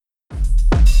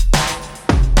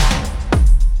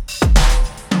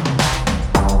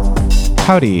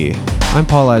Howdy, I'm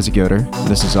Paul Isaac Yoder, and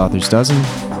this is Author's Dozen,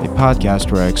 a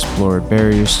podcast where I explore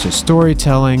barriers to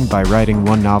storytelling by writing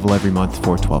one novel every month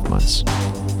for 12 months.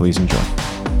 Please enjoy.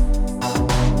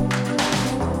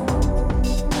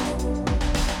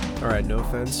 Alright, no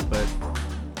offense, but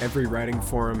every writing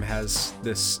forum has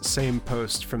this same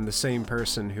post from the same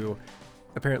person who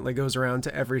apparently goes around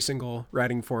to every single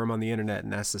writing forum on the internet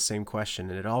and asks the same question,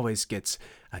 and it always gets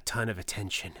a ton of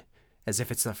attention, as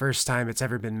if it's the first time it's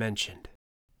ever been mentioned.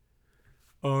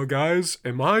 Guys,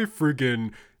 am I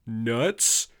friggin'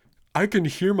 nuts? I can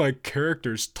hear my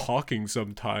characters talking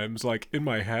sometimes, like, in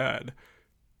my head.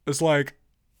 It's like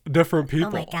different people.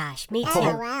 Oh my gosh, me too.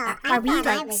 Are we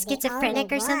like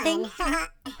schizophrenic or something?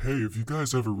 Hey, have you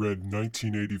guys ever read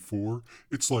 1984?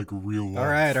 It's like real life.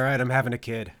 Alright, I'm having a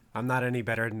kid. I'm not any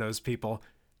better than those people.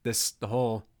 The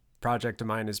whole project of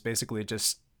mine is basically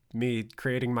just me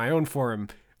creating my own forum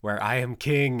where I am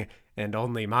king and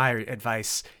only my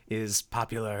advice is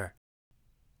popular.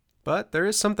 But there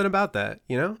is something about that,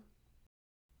 you know?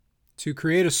 To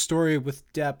create a story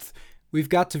with depth, we've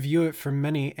got to view it from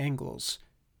many angles.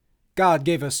 God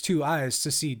gave us 2 eyes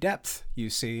to see depth, you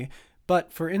see,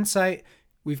 but for insight,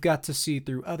 we've got to see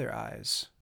through other eyes.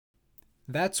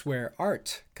 That's where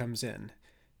art comes in.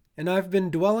 And I've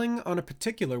been dwelling on a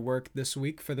particular work this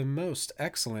week for the most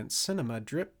excellent Cinema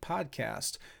Drip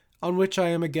podcast, on which I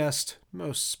am a guest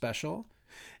most special,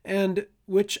 and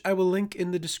which I will link in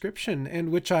the description, and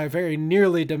which I very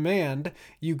nearly demand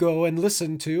you go and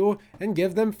listen to and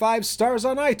give them 5 stars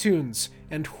on iTunes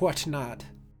and whatnot.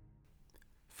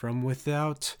 From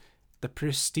without the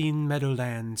pristine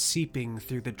meadowland seeping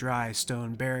through the dry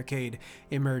stone barricade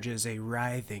emerges a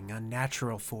writhing,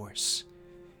 unnatural force.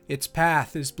 Its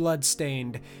path is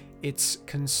blood-stained, its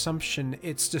consumption,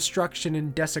 its destruction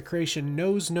and desecration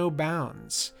knows no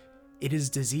bounds. It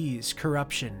is disease,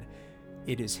 corruption,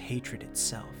 it is hatred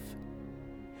itself.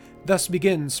 Thus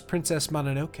begins Princess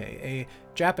Mononoke, a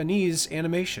Japanese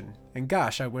animation, and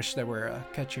gosh, I wish there were a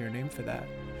catchier name for that,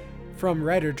 from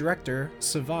writer-director,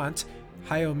 savant,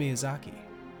 Hayao Miyazaki.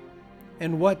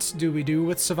 And what do we do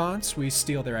with savants? We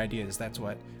steal their ideas, that's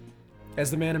what.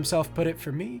 As the man himself put it,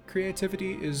 for me,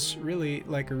 creativity is really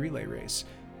like a relay race.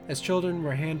 As children,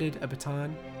 we're handed a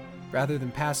baton. Rather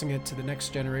than passing it to the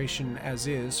next generation as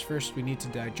is, first we need to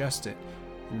digest it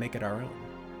and make it our own.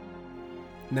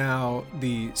 Now,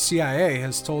 the CIA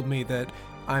has told me that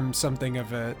I'm something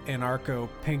of an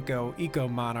anarcho-pinko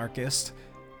eco-monarchist,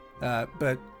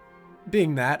 but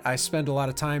being that, I spend a lot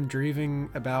of time dreaming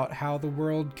about how the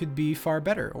world could be far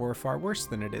better or far worse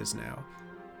than it is now.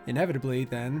 Inevitably,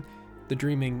 then, the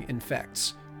dreaming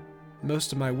infects.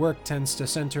 Most of my work tends to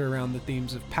center around the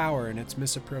themes of power and its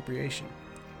misappropriation.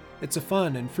 It's a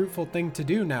fun and fruitful thing to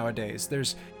do nowadays.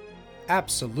 There's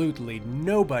absolutely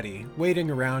nobody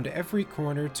waiting around every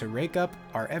corner to rake up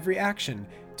our every action,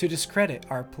 to discredit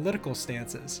our political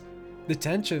stances. The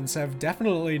tensions have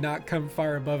definitely not come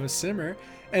far above a simmer,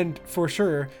 and for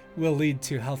sure will lead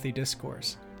to healthy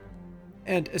discourse.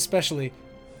 And especially,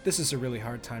 this is a really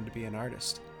hard time to be an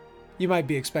artist. You might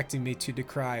be expecting me to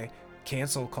decry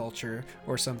cancel culture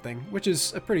or something, which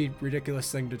is a pretty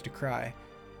ridiculous thing to decry.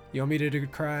 You want me to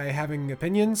decry having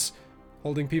opinions?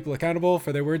 Holding people accountable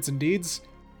for their words and deeds?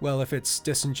 Well, if it's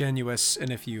disingenuous and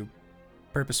if you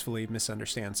purposefully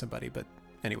misunderstand somebody, but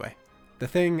anyway. The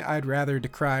thing I'd rather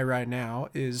decry right now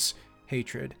is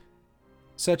hatred.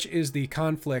 Such is the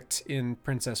conflict in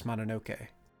Princess Mononoke.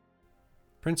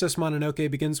 Princess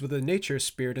Mononoke begins with a nature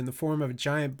spirit in the form of a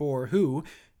giant boar who,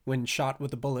 when shot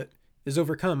with a bullet, is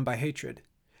overcome by hatred.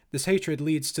 This hatred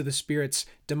leads to the spirit's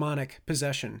demonic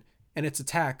possession and its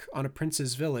attack on a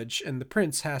prince's village, and the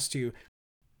prince has to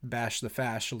bash the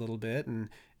fash a little bit and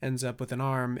ends up with an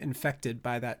arm infected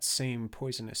by that same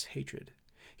poisonous hatred.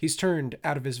 He's turned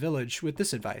out of his village with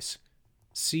this advice: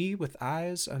 see with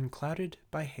eyes unclouded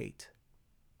by hate.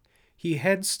 He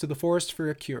heads to the forest for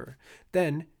a cure.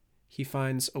 Then he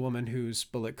finds a woman whose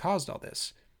bullet caused all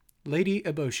this, Lady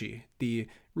Eboshi, the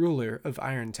ruler of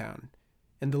Irontown,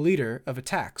 and the leader of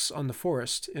attacks on the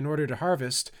forest in order to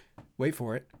harvest, wait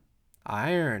for it,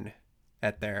 iron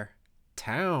at their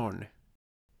town.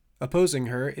 Opposing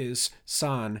her is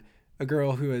San, a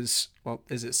girl who is, well,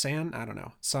 is it San? I don't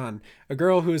know. San, a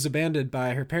girl who is abandoned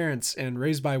by her parents and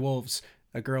raised by wolves,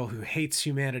 a girl who hates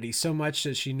humanity so much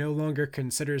that she no longer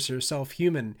considers herself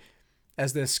human.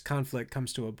 As this conflict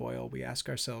comes to a boil, we ask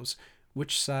ourselves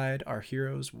which side our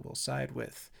heroes will side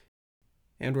with.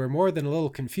 And we're more than a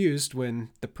little confused when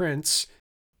the prince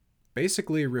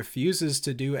basically refuses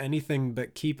to do anything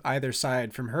but keep either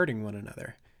side from hurting one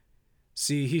another.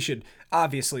 See, he should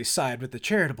obviously side with the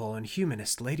charitable and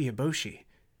humanist Lady Eboshi.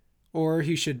 Or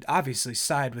he should obviously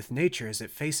side with nature as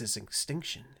it faces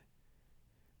extinction.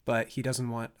 But he doesn't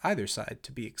want either side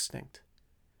to be extinct.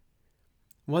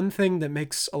 One thing that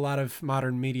makes a lot of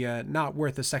modern media not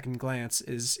worth a second glance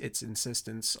is its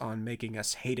insistence on making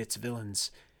us hate its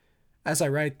villains. As I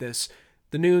write this,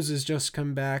 the news has just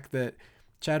come back that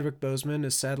Chadwick Boseman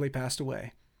has sadly passed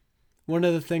away. One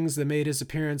of the things that made his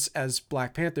appearance as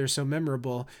Black Panther so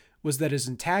memorable was that his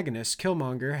antagonist,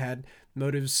 Killmonger, had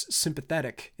motives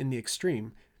sympathetic in the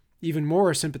extreme, even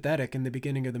more sympathetic in the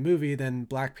beginning of the movie than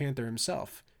Black Panther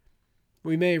himself.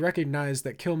 We may recognize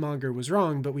that Killmonger was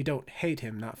wrong, but we don't hate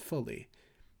him, not fully.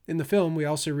 In the film, we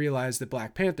also realize that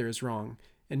Black Panther is wrong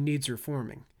and needs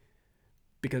reforming.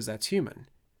 Because that's human.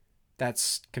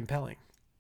 That's compelling.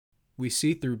 We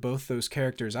see through both those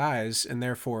characters' eyes, and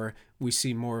therefore we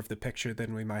see more of the picture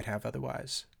than we might have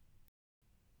otherwise.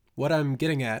 What I'm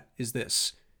getting at is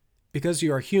this. Because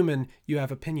you are human, you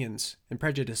have opinions and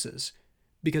prejudices.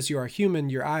 Because you are human,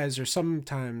 your eyes are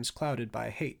sometimes clouded by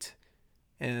hate.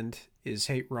 And is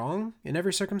hate wrong in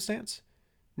every circumstance?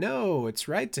 No, it's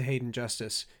right to hate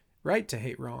injustice, right to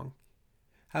hate wrong.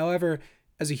 However,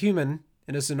 as a human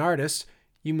and as an artist,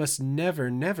 you must never,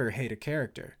 never hate a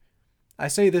character. I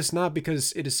say this not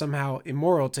because it is somehow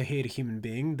immoral to hate a human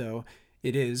being, though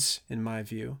it is, in my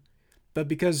view, but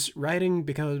because writing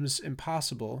becomes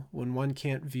impossible when one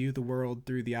can't view the world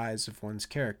through the eyes of one's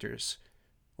characters,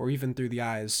 or even through the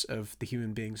eyes of the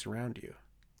human beings around you.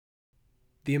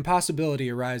 The impossibility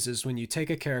arises when you take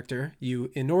a character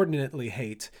you inordinately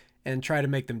hate and try to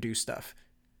make them do stuff.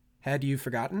 Had you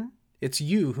forgotten? It's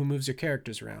you who moves your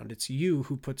characters around. It's you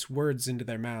who puts words into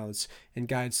their mouths and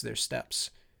guides their steps.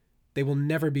 They will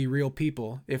never be real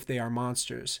people if they are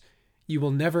monsters. You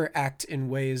will never act in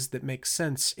ways that make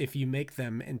sense if you make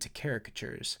them into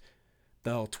caricatures.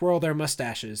 They'll twirl their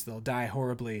mustaches, they'll die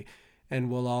horribly, and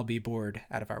we'll all be bored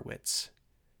out of our wits.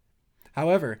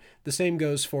 However, the same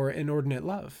goes for inordinate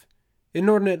love.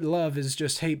 Inordinate love is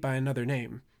just hate by another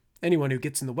name. Anyone who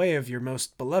gets in the way of your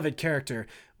most beloved character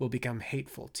will become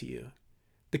hateful to you.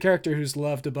 The character who's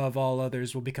loved above all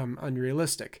others will become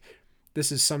unrealistic.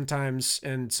 This is sometimes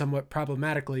and somewhat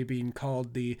problematically being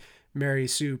called the Mary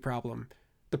Sue problem,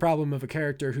 the problem of a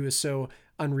character who is so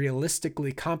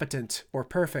unrealistically competent or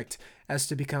perfect as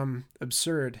to become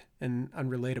absurd and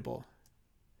unrelatable.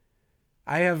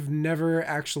 I have never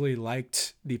actually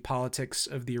liked the politics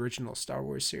of the original Star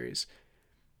Wars series.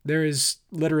 There is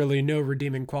literally no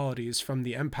redeeming qualities from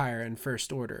the Empire and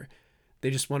First Order. They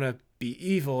just want to be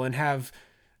evil and have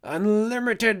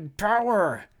unlimited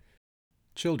power.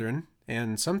 Children,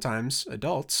 and sometimes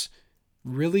adults,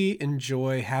 really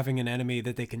enjoy having an enemy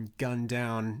that they can gun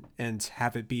down and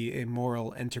have it be a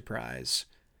moral enterprise.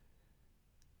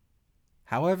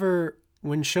 However,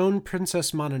 when shown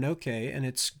Princess Mononoke and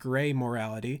its gray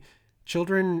morality,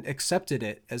 children accepted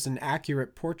it as an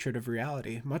accurate portrait of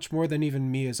reality, much more than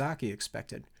even Miyazaki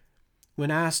expected.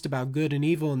 When asked about good and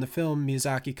evil in the film,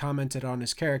 Miyazaki commented on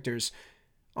his characters.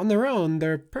 On their own,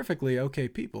 they're perfectly okay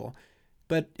people,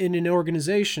 but in an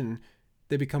organization,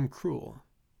 they become cruel.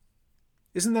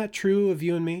 Isn't that true of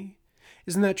you and me?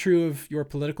 Isn't that true of your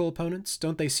political opponents?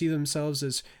 Don't they see themselves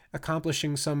as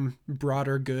accomplishing some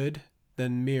broader good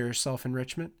than mere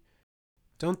self-enrichment?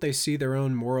 Don't they see their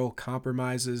own moral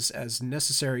compromises as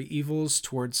necessary evils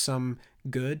towards some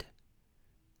good?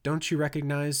 Don't you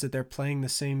recognize that they're playing the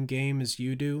same game as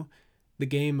you do, the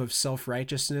game of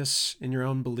self-righteousness in your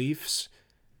own beliefs,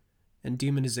 and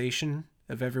demonization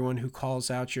of everyone who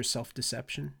calls out your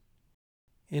self-deception?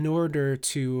 In order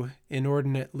to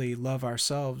inordinately love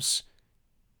ourselves,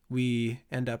 we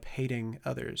end up hating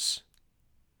others.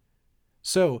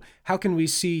 So, how can we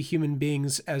see human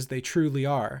beings as they truly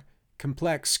are,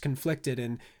 complex, conflicted,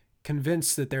 and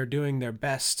convinced that they're doing their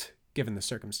best given the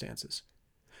circumstances?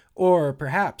 Or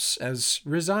perhaps as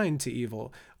resigned to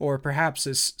evil, or perhaps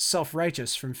as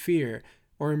self-righteous from fear,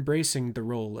 or embracing the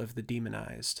role of the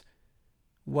demonized?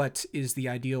 What is the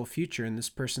ideal future in this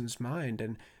person's mind,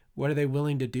 and what are they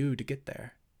willing to do to get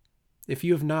there? If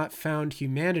you have not found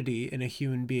humanity in a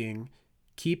human being,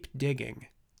 keep digging.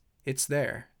 It's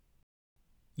there.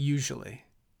 Usually.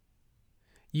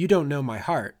 You don't know my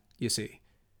heart, you see.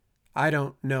 I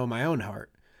don't know my own heart.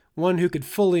 One who could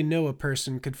fully know a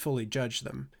person could fully judge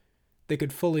them. They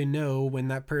could fully know when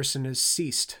that person has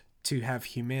ceased to have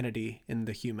humanity in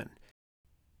the human,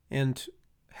 and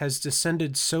has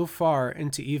descended so far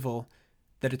into evil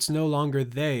that it's no longer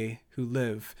they who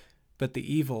live, but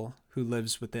the evil who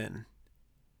lives within.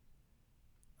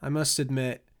 I must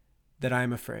admit that I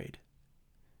am afraid.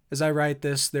 As I write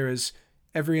this, there is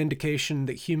every indication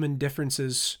that human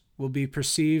differences will be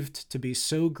perceived to be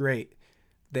so great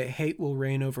that hate will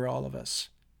reign over all of us.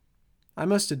 I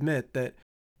must admit that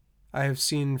I have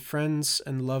seen friends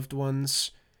and loved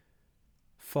ones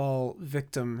fall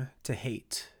victim to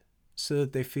hate so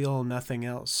that they feel nothing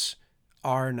else,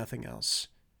 are nothing else.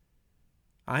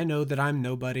 I know that I'm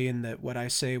nobody and that what I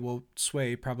say will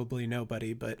sway probably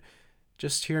nobody, but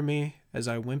just hear me as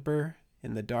I whimper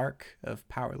in the dark of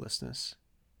powerlessness.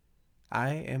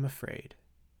 I am afraid.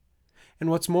 And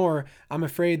what's more, I'm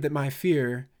afraid that my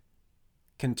fear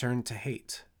can turn to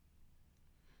hate.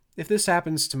 If this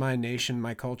happens to my nation,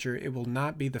 my culture, it will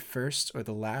not be the first or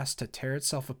the last to tear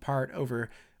itself apart over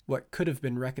what could have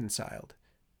been reconciled.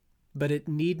 But it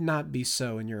need not be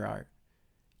so in your art.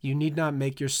 You need not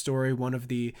make your story one of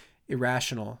the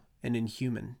irrational and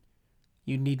inhuman.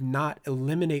 You need not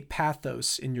eliminate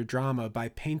pathos in your drama by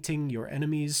painting your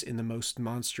enemies in the most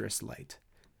monstrous light.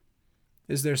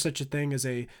 Is there such a thing as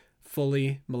a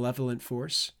fully malevolent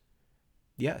force?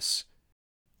 Yes.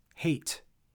 Hate.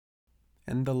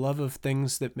 And the love of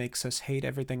things that makes us hate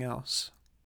everything else.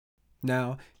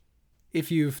 Now,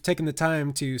 if you've taken the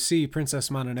time to see Princess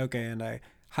Mononoke, and I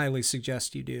highly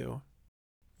suggest you do,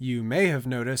 you may have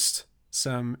noticed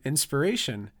some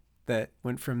inspiration that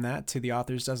went from that to the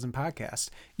Author's Dozen podcast.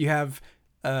 You have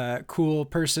a cool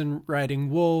person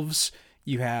riding wolves.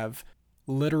 You have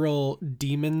literal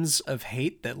demons of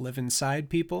hate that live inside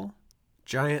people.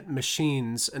 Giant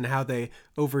machines and how they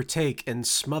overtake and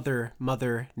smother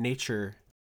Mother Nature.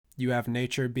 You have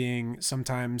nature being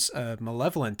sometimes a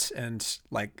malevolent and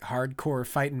like hardcore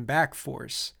fighting back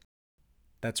force.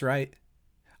 That's right.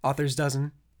 Author's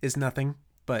Dozen is nothing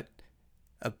but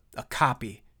a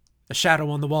copy, a shadow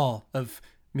on the wall of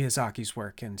Miyazaki's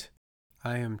work, and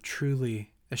I am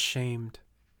truly ashamed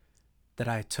that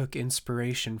I took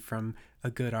inspiration from a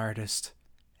good artist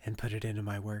and put it into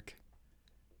my work.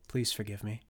 Please forgive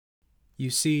me. You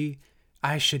see,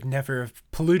 I should never have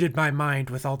polluted my mind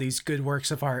with all these good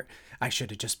works of art. I should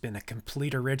have just been a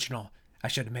complete original. I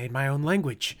should have made my own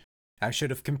language. I should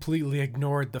have completely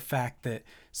ignored the fact that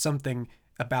something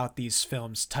about these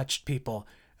films touched people.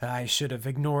 I should have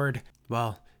ignored,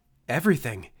 well,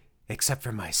 everything except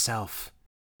for myself.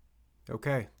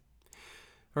 Okay.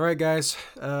 All right, guys.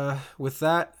 With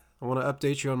that, I want to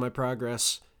update you on my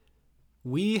progress.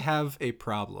 We have a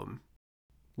problem.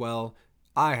 Well,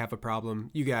 I have a problem.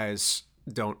 You guys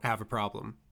don't have a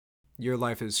problem. Your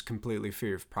life is completely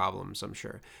free of problems, I'm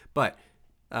sure. But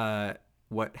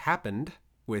what happened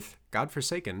with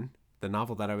Godforsaken, the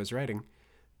novel that I was writing,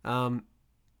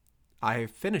 I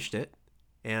finished it,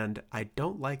 and I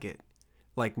don't like it.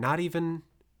 Like, not even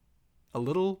a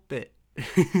little bit.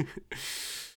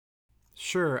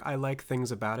 Sure, I like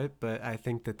things about it, but I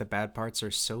think that the bad parts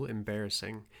are so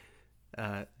embarrassing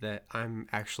that I'm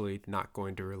actually not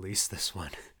going to release this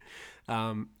one.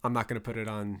 I'm not going to put it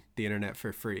on the internet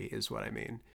for free, is what I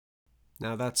mean.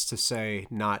 Now, that's to say,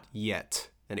 not yet,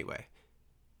 anyway.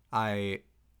 I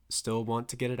still want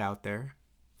to get it out there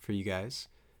for you guys.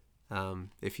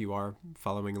 If you are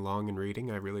following along and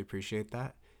reading, I really appreciate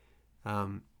that.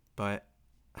 But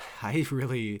I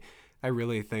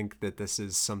really think that this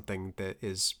is something that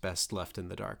is best left in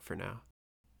the dark for now.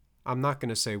 I'm not going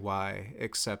to say why,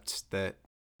 except that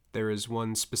there is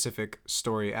one specific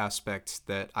story aspect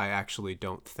that I actually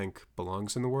don't think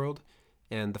belongs in the world,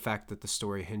 and the fact that the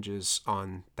story hinges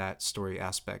on that story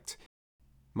aspect.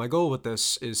 My goal with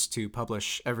this is to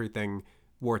publish everything,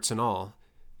 warts and all,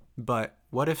 but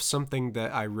what if something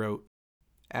that I wrote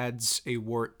adds a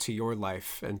wart to your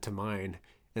life and to mine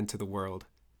and to the world?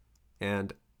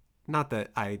 And not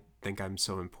that I think I'm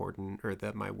so important or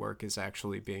that my work is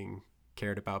actually being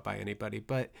cared about by anybody,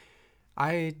 but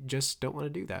I just don't want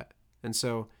to do that. And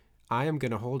so I am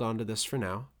going to hold on to this for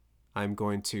now. I'm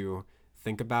going to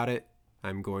think about it.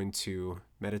 I'm going to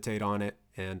meditate on it,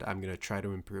 and I'm going to try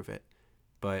to improve it,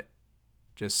 but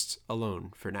just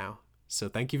alone for now. So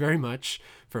thank you very much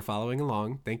for following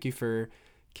along. Thank you for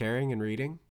caring and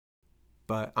reading,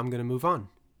 but I'm going to move on.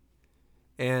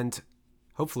 And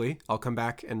hopefully I'll come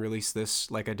back and release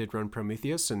this like I did Run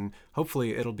Prometheus, and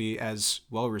hopefully it'll be as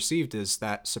well received as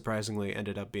that surprisingly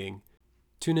ended up being.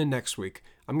 Tune in next week.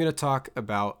 I'm going to talk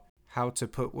about how to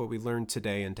put what we learned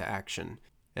today into action,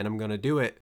 and I'm going to do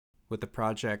it with a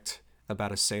project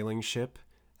about a sailing ship,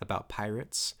 about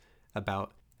pirates,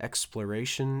 about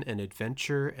exploration and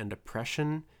adventure and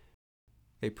oppression,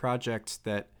 a project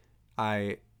that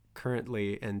I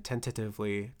currently and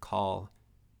tentatively call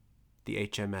the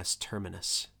HMS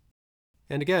Terminus.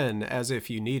 And again, as if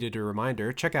you needed a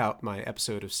reminder, check out my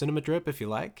episode of Cinema Drip if you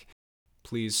like.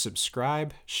 Please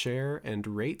subscribe, share, and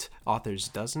rate Author's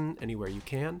Dozen anywhere you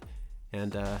can.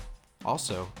 And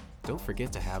also, don't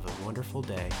forget to have a wonderful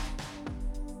day.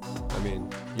 I mean,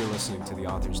 you're listening to the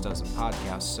Authors Dozen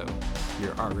podcast, so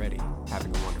you're already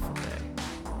having a wonderful day.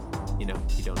 You know,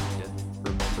 you don't need to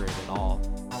remember it at all,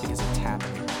 because it's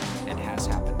happening, and has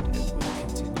happened, and will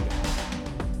continue to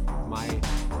happen. My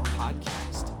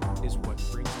podcast is what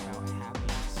brings back